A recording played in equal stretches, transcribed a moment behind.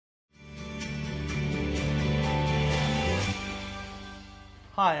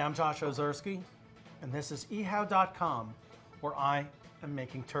Hi, I'm Josh Ozersky, and this is ehow.com, where I am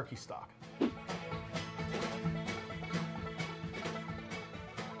making turkey stock.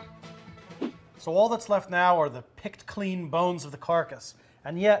 So all that's left now are the picked clean bones of the carcass,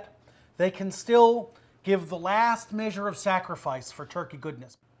 and yet they can still give the last measure of sacrifice for turkey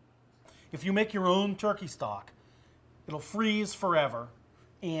goodness. If you make your own turkey stock, it'll freeze forever,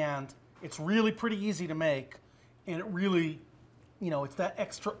 and it's really pretty easy to make, and it really, it's that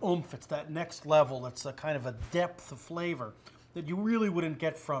extra oomph, it's that next level, it's a kind of a depth of flavor that you really wouldn't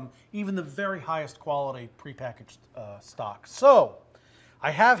get from even the very highest quality prepackaged stock. So,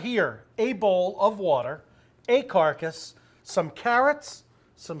 I have here a bowl of water, a carcass, some carrots,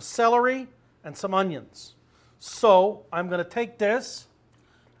 some celery, and some onions. So, I'm going to take this,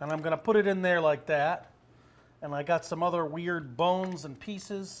 and I'm going to put it in there like that. And I got some other weird bones and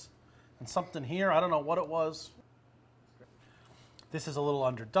pieces and something here. I don't know what it was. This is a little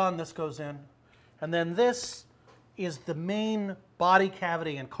underdone. This goes in. And then this is the main body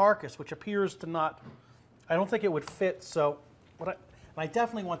cavity and carcass, which appears to not, I don't think it would fit. So I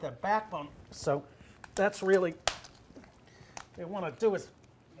definitely want that backbone. So that's really, what you want to do is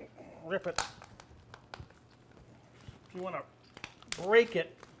rip it. If you want to break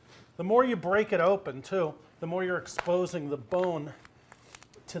it, the more you break it open too, the more you're exposing the bone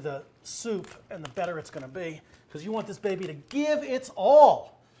to the soup, and the better it's going to be, because you want this baby to give its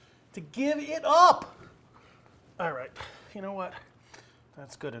all, to give it up. All right, you know what?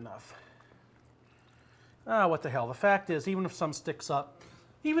 That's good enough. What the hell? The fact is, even if some sticks up,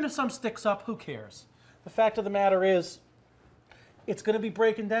 who cares? The fact of the matter is, it's going to be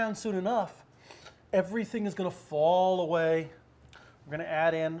breaking down soon enough. Everything is going to fall away. We're going to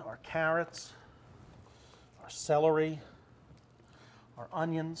add in our carrots, our celery, our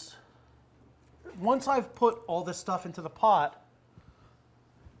onions. Once I've put all this stuff into the pot,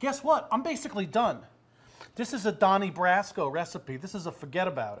 guess what? I'm basically done. This is a Donnie Brasco recipe. This is a forget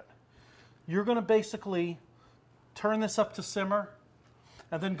about it. You're going to basically turn this up to simmer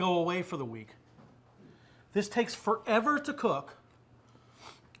and then go away for the week. This takes forever to cook,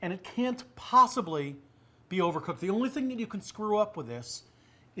 and it can't possibly be overcooked. The only thing that you can screw up with this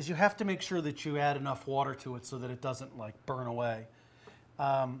is you have to make sure that you add enough water to it so that it doesn't burn away.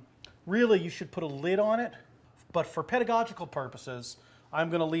 Really, you should put a lid on it, but for pedagogical purposes,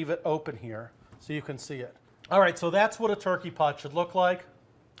 I'm going to leave it open here so you can see it. All right, so that's what a turkey pot should look like.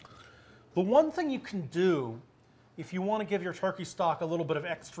 The one thing you can do if you want to give your turkey stock a little bit of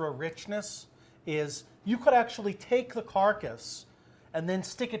extra richness is you could actually take the carcass and then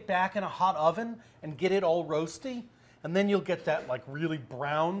stick it back in a hot oven and get it all roasty, and then you'll get that really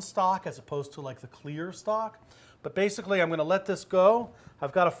brown stock as opposed to the clear stock. But basically, I'm going to let this go.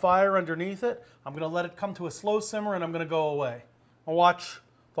 I've got a fire underneath it. I'm going to let it come to a slow simmer, and I'm going to go away. I'll watch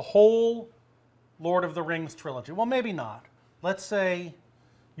the whole Lord of the Rings trilogy. Well, maybe not. Let's say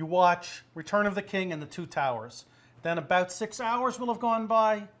you watch Return of the King and the Two Towers. Then about 6 hours will have gone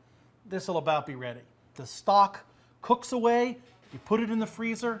by. This will about be ready. The stock cooks away. You put it in the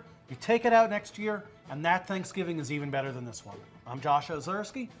freezer. You take it out next year, and that Thanksgiving is even better than this one. I'm Josh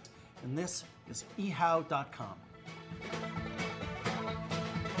Ozersky, and this is ehow.com.